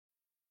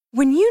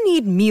When you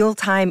need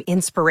mealtime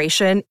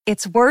inspiration,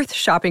 it's worth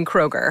shopping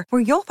Kroger,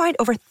 where you'll find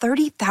over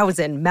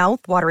 30,000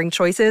 mouth-watering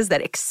choices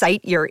that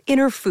excite your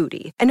inner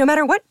foodie. And no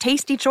matter what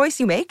tasty choice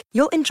you make,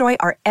 you'll enjoy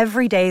our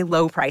everyday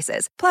low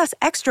prices, plus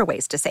extra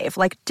ways to save,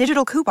 like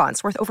digital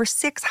coupons worth over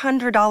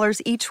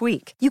 $600 each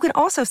week. You can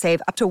also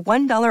save up to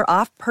 $1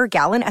 off per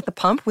gallon at the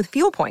pump with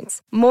fuel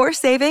points. More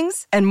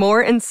savings and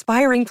more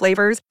inspiring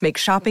flavors make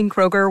shopping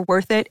Kroger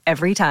worth it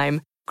every time.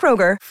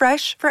 Kroger,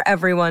 fresh for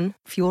everyone.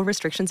 Fuel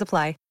restrictions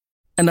apply.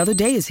 Another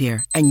day is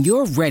here, and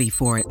you're ready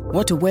for it.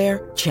 What to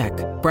wear? Check.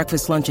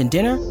 Breakfast, lunch, and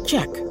dinner?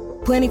 Check.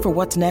 Planning for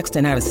what's next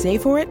and how to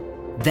save for it?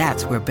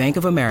 That's where Bank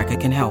of America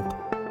can help.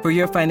 For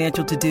your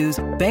financial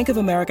to-dos, Bank of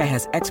America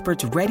has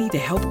experts ready to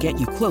help get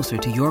you closer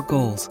to your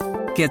goals.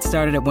 Get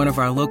started at one of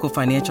our local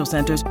financial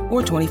centers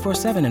or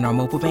 24/7 in our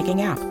mobile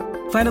banking app.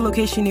 Find a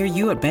location near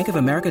you at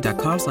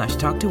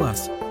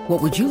bankofamerica.com/talktous.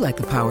 What would you like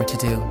the power to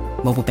do?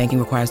 Mobile banking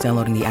requires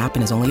downloading the app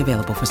and is only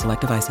available for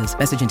select devices.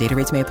 Message and data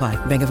rates may apply.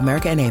 Bank of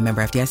America N.A.,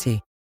 member FDIC.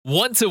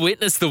 Want to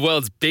witness the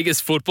world's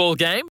biggest football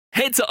game?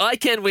 Head to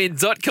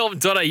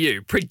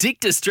iCanWin.com.au,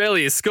 predict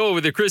Australia's score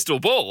with a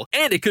crystal ball,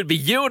 and it could be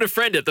you and a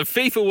friend at the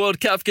FIFA World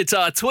Cup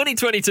Qatar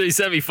 2022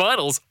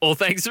 semi-finals, all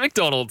thanks to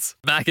McDonald's.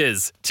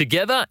 Maccas,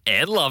 together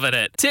and loving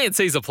it.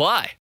 TNCs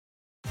apply.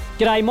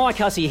 G'day, Mike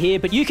Hussey here,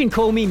 but you can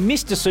call me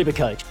Mr.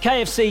 Supercoach.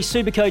 KFC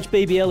Supercoach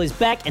BBL is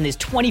back and there's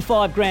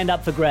 25 grand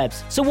up for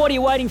grabs. So what are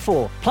you waiting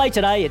for? Play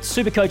today at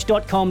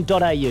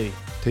supercoach.com.au.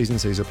 T's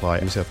and C's apply.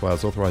 New South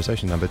Wales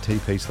authorisation number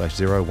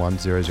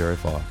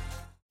TP/01005.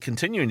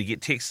 Continuing to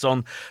get texts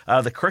on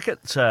the cricket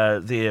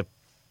there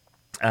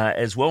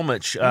as well,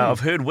 Mitch.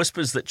 I've heard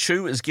whispers that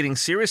Chu is getting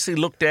seriously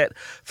looked at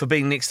for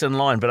being next in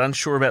line, but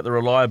unsure about the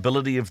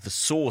reliability of the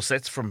source.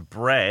 That's from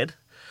Brad.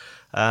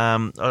 I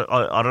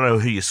don't know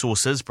who your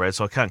source is, Brad,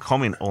 so I can't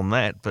comment on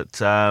that. But,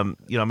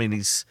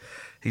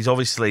 he's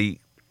obviously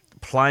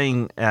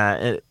playing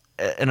in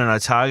an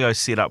Otago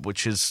setup,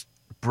 which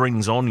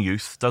brings on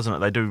youth, doesn't it?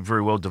 They do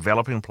very well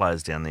developing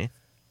players down there.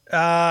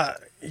 I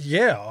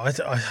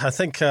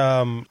think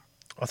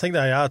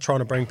they are trying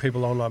to bring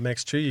people on like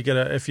Max Chu. You get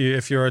if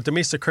you're a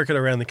domestic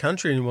cricketer around the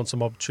country and you want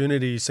some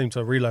opportunity, you seem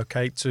to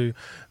relocate to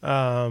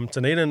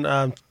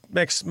Dunedin.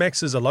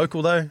 Max is a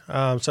local though,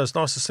 so it's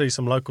nice to see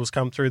some locals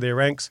come through their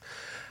ranks.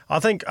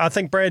 I think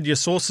Brad, your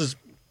sources,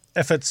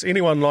 if it's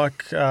anyone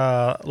like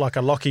a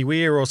Lockie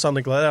Weir or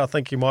something like that, I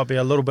think you might be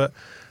a little bit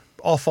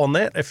off on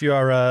that if you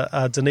are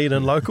a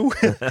Dunedin local.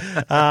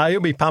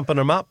 He'll be pumping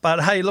him up.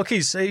 But hey, look,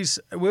 we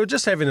were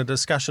just having a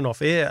discussion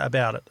off air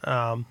about it.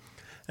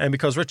 And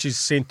because Richie's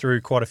sent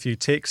through quite a few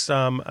texts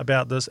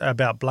about this,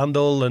 about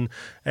Blundell and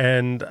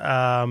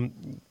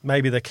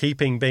maybe the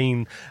keeping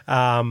being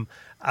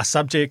a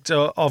subject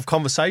of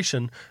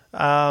conversation,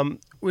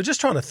 we're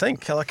just trying to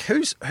think, like,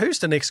 who's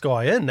the next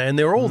guy in? And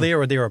they're all there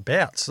or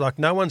thereabouts. Like,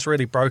 no one's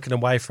really broken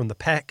away from the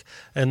pack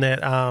and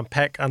that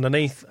pack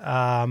underneath.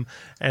 And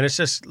it's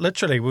just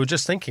literally, we were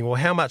just thinking, well,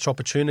 how much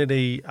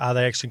opportunity are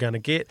they actually going to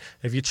get?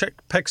 If you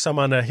pick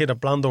someone ahead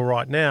of Blundell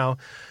right now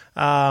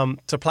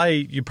to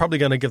play, you're probably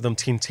going to give them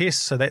 10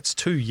 tests. So that's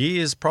 2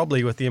 years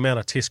probably with the amount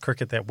of test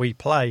cricket that we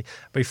play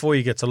before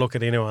you get to look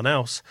at anyone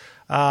else.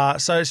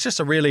 So it's just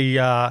a really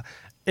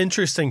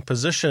interesting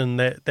position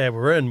that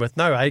we're in with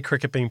no A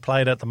cricket being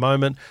played at the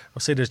moment.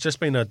 I see there's just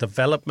been a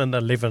development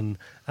 11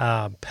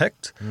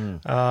 picked,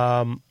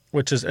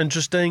 which is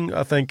interesting.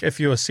 I think if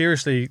you are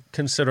seriously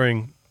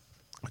considering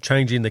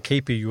changing the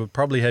keeper, you would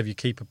probably have your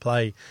keeper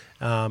play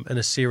in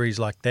a series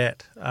like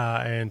that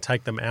and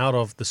take them out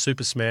of the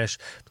Super Smash,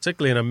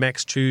 particularly in a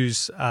Max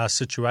Chu's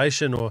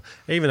situation, or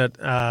even at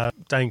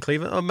Dane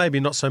Cleaver, or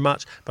maybe not so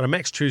much, but a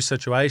Max Chu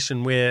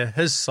situation where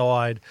his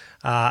side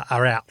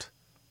are out.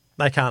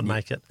 They can't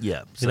make it.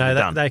 Yeah,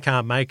 so they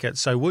can't make it.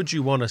 So would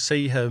you want to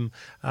see him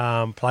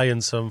play in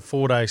some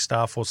 4-day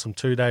stuff or some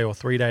 2-day or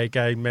 3-day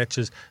game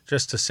matches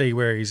just to see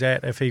where he's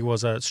at if he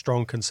was a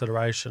strong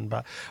consideration?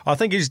 But I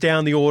think he's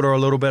down the order a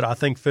little bit. I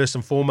think first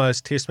and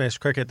foremost, Test match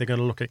cricket, they're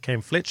going to look at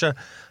Cam Fletcher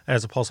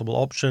as a possible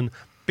option.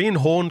 Ben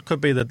Horn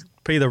could be the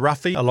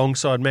roughie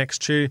alongside Max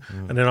Chu.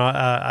 And then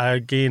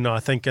I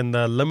think in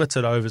the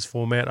limited overs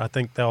format, I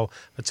think they'll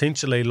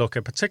potentially look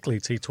at,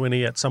 particularly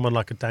T20, at someone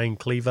like a Dane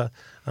Cleaver,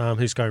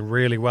 who's going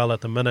really well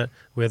at the minute,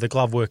 where the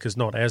glove work is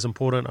not as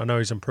important. I know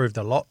he's improved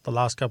a lot the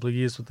last couple of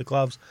years with the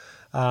gloves,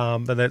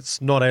 but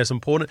that's not as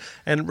important.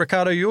 And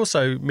Ricardo, you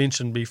also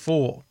mentioned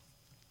before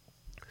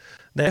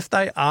that if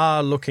they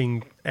are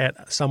looking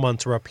at someone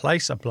to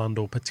replace a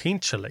Blundell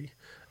potentially,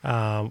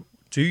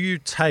 do you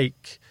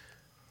take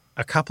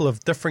a couple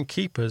of different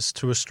keepers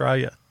to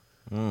Australia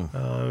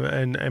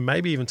and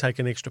maybe even take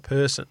an extra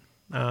person?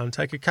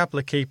 Take a couple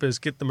of keepers,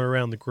 get them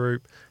around the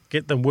group,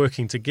 get them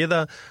working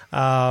together.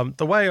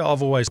 The way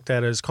I've always looked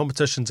at it is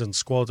competitions in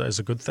squad is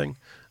a good thing.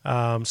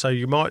 So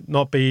you might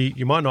not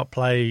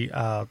play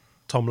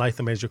Tom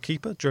Latham as your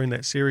keeper during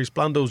that series.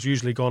 Blundell's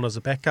usually gone as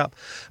a backup.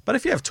 But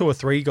if you have 2 or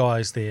 3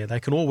 guys there, they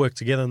can all work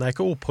together and they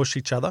can all push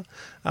each other.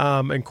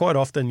 And quite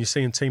often you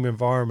see in team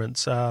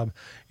environments,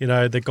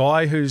 the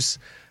guy who's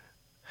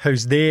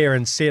who's there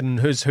and set and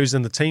who's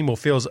in the team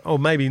or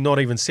maybe not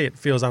even set,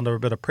 feels under a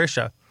bit of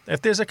pressure.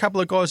 If there's a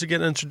couple of guys who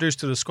get introduced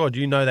to the squad,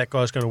 you know that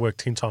guy's going to work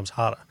 10 times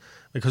harder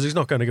because he's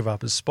not going to give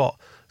up his spot.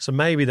 So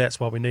maybe that's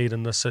what we need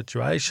in this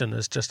situation,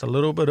 is just a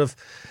little bit of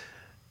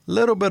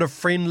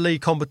friendly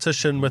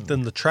competition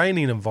within the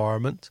training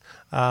environment,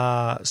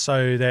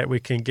 so that we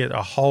can get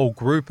a whole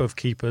group of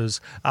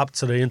keepers up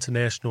to the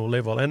international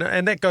level.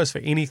 And that goes for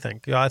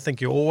anything. I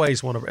think you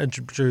always want to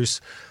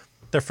introduce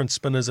different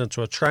spinners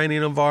into a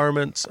training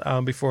environment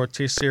before a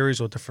test series,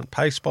 or different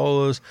pace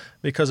bowlers,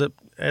 because it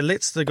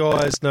lets the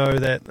guys know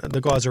that the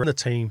guys are in the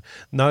team,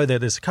 know that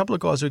there's a couple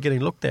of guys who are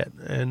getting looked at,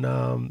 and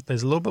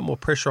there's a little bit more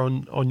pressure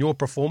on your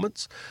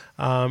performance,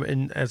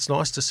 and it's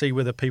nice to see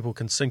whether people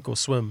can sink or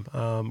swim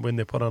when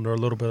they're put under a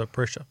little bit of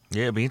pressure.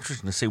 Yeah, it'll be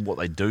interesting to see what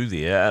they do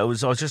there. I was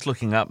just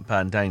looking up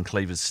Dane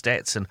Cleaver's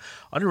stats, and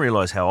I didn't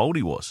realise how old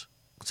he was.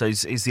 So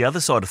he's the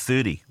other side of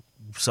 30.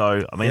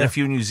 So, I mean, if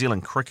you're New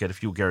Zealand cricket,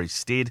 if you're Gary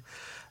Stead,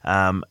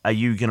 are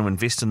you going to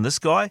invest in this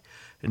guy,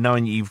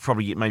 knowing you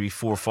probably get maybe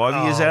 4 or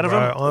 5 years out of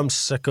him? I'm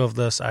sick of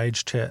this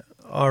age chat.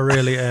 I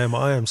really am.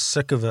 I am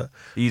sick of it. Are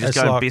you just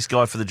going best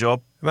guy for the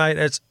job? Mate,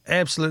 it's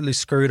absolutely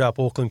screwed up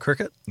Auckland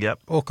cricket. Yep.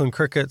 Auckland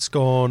cricket's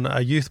gone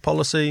a youth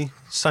policy.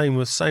 Same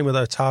with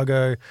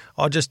Otago.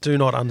 I just do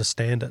not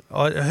understand it.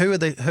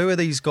 Who are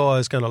these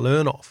guys going to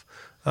learn off?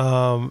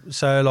 And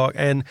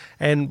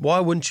why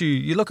wouldn't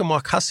you look at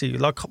Mike Hussey?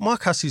 Like,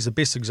 Mike Hussey's the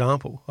best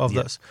example of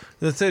this.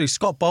 The 30,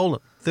 Scott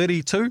Boland,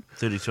 32.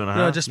 32 and a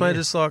half.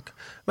 It's like,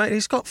 mate,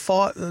 he's got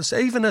 5,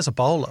 even as a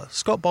bowler,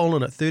 Scott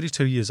Boland at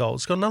 32 years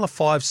old, he's got another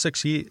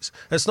 5-6 years.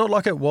 It's not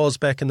like it was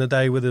back in the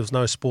day where there was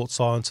no sports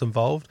science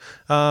involved.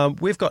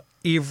 We've got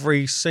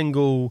every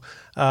single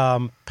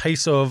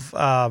piece of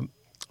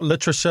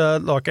literature,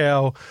 like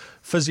our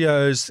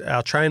physios,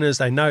 our trainers,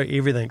 they know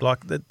everything.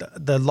 Like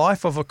the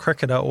life of a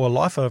cricketer or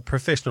life of a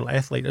professional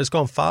athlete has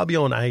gone far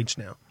beyond age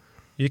now.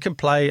 You can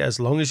play as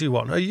long as you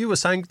want. You were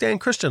saying Dan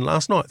Christian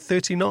last night,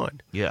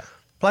 39. Yeah.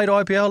 Played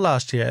IPL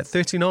last year at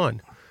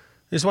 39.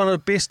 He's one of the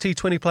best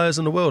T20 players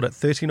in the world at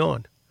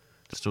 39.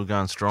 Still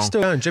going strong.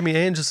 Still going. Jimmy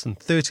Anderson,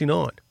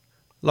 39.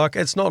 Like,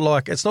 it's not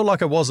like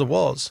it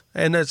was.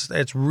 And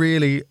it's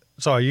really...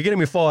 Sorry, you're getting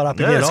me fired up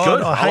again. That's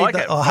good. I like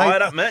it.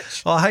 Fired up,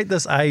 Mitch. I hate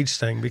this age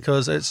thing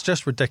because it's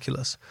just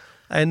ridiculous.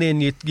 And then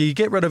you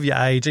get rid of your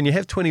age and you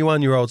have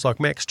 21-year-olds like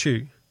Max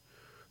Chew.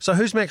 So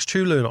who's Max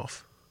Chew learn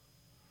off?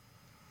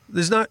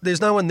 There's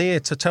no one there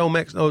to tell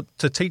Max or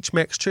to teach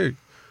Max Chew.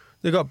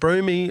 They've got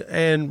Broomy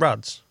and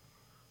Rudds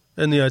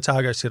in the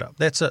Otago setup.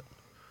 That's it.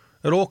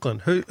 At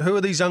Auckland, who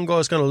are these young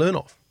guys going to learn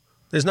off?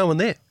 There's no one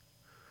there.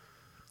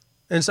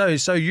 And so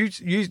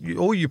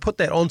you put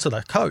that onto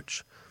the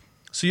coach.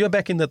 So you're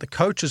backing that the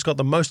coach has got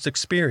the most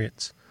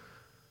experience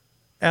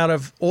out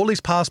of all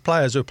these past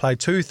players who have played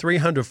 200,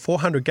 300,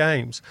 400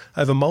 games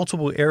over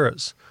multiple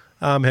eras,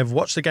 have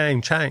watched the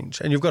game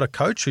change, and you've got a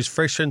coach who's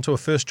fresh into a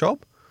first job?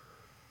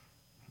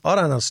 I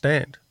don't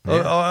understand.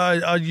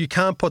 Yeah. You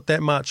can't put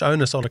that much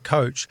onus on a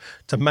coach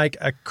to make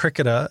a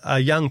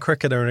young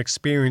cricketer, an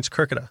experienced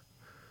cricketer.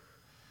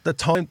 The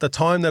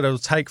time that it'll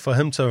take for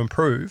him to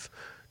improve,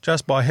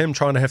 just by him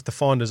trying to have to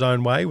find his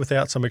own way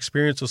without some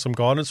experience or some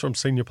guidance from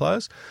senior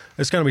players,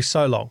 it's going to be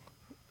so long.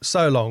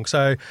 So long.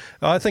 So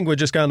I think we're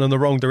just going in the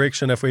wrong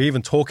direction if we're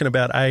even talking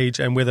about age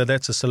and whether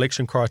that's a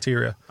selection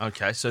criteria.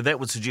 Okay, so that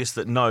would suggest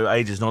that no,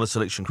 age is not a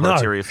selection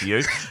criteria for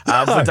you.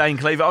 For Dane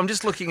Cleaver, I'm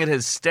just looking at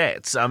his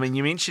stats. I mean,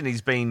 you mentioned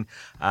he's been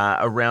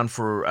around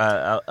for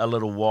a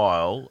little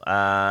while.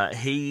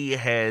 He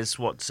has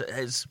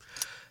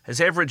his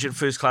average at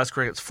first-class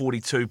cricket is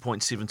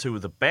 42.72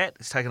 with a bat.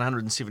 He's taken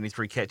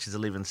 173 catches,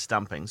 11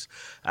 stumpings.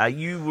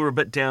 You were a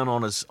bit down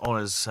on his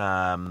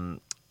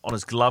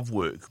glove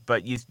work,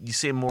 but you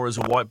see him more as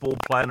a white ball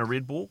player and a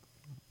red ball?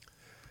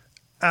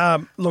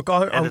 Look,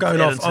 I'm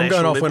going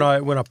off when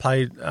I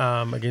played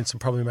against him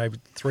probably maybe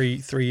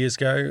three years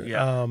ago.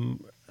 Yeah.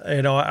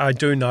 And I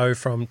do know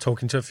from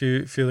talking to a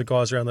few of the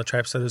guys around the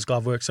traps that his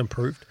glove work's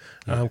improved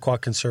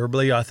quite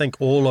considerably. I think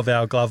all of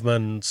our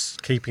glovemen's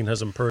keeping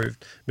has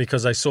improved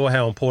because they saw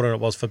how important it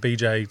was for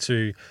BJ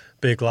to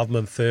be a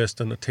gloveman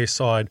first in the test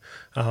side,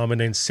 and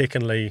then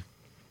secondly,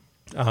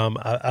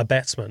 a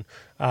batsman.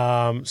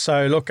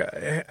 So look,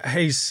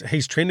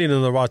 he's trending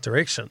in the right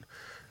direction.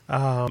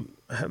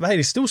 Mate,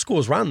 he still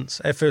scores runs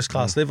at first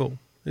class level.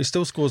 He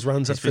still scores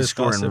runs at first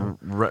class level.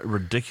 He's been scoring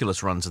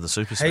ridiculous runs in the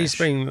Super Smash. He's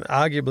been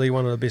arguably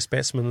one of the best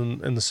batsmen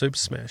in the Super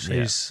Smash.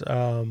 Yeah.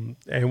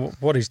 And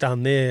what he's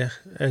done there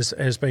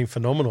has been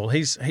phenomenal.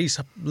 He's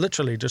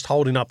literally just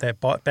holding up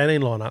that batting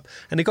lineup.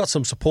 And he got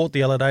some support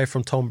the other day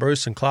from Tom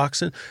Bruce and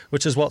Clarkson,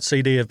 which is what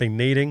CD have been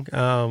needing.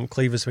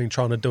 Cleaver's been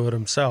trying to do it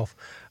himself.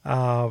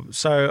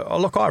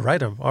 Look, I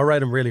rate him. I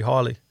rate him really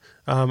highly.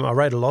 I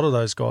rate a lot of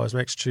those guys,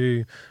 Max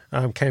Chew,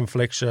 Cam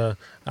Fletcher,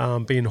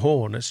 Ben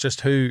Horn. It's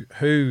just who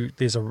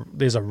there's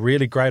a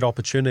really great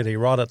opportunity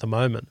right at the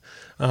moment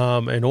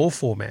in all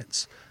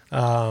formats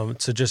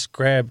to just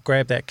grab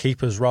that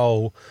keeper's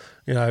role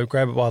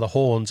grab it by the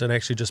horns and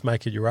actually just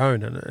make it your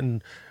own.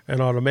 And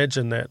I'd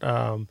imagine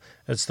that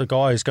it's the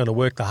guy who's going to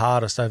work the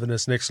hardest over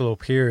this next little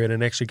period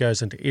and actually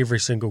goes into every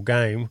single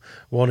game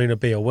wanting to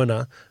be a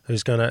winner,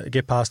 who's going to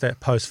get past that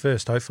post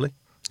first, hopefully.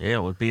 Yeah,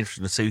 it would be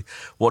interesting to see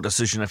what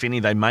decision, if any,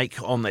 they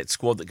make on that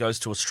squad that goes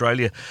to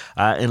Australia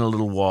in a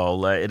little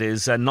while. It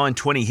is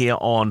 9:20 here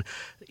on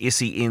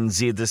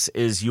SENZ. This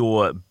is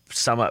your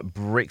summer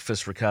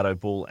breakfast. Ricardo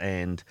Ball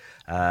and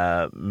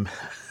and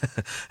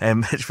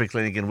Mitch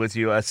McClenaghan with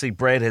you. I see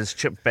Brad has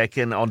chipped back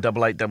in on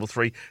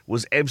 8833.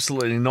 Was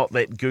absolutely not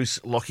that goose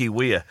Lockie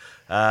Weir.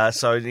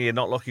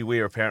 Not Lockie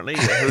Weir apparently.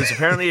 Who's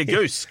apparently a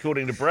goose,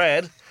 according to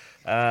Brad.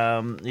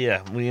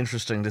 It'll be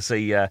interesting to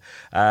see where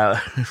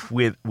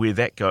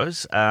that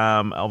goes.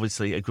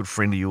 Obviously, a good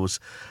friend of yours,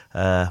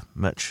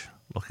 Mitch.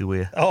 Lockie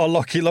Weir. Oh,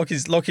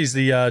 Lockie's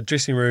the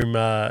dressing room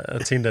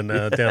attendant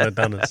down at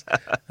Dunners.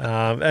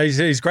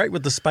 He's great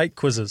with the Spate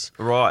quizzes.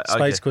 Right.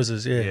 Space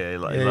quizzes, yeah. Yeah, he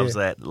loves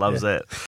that. Loves that.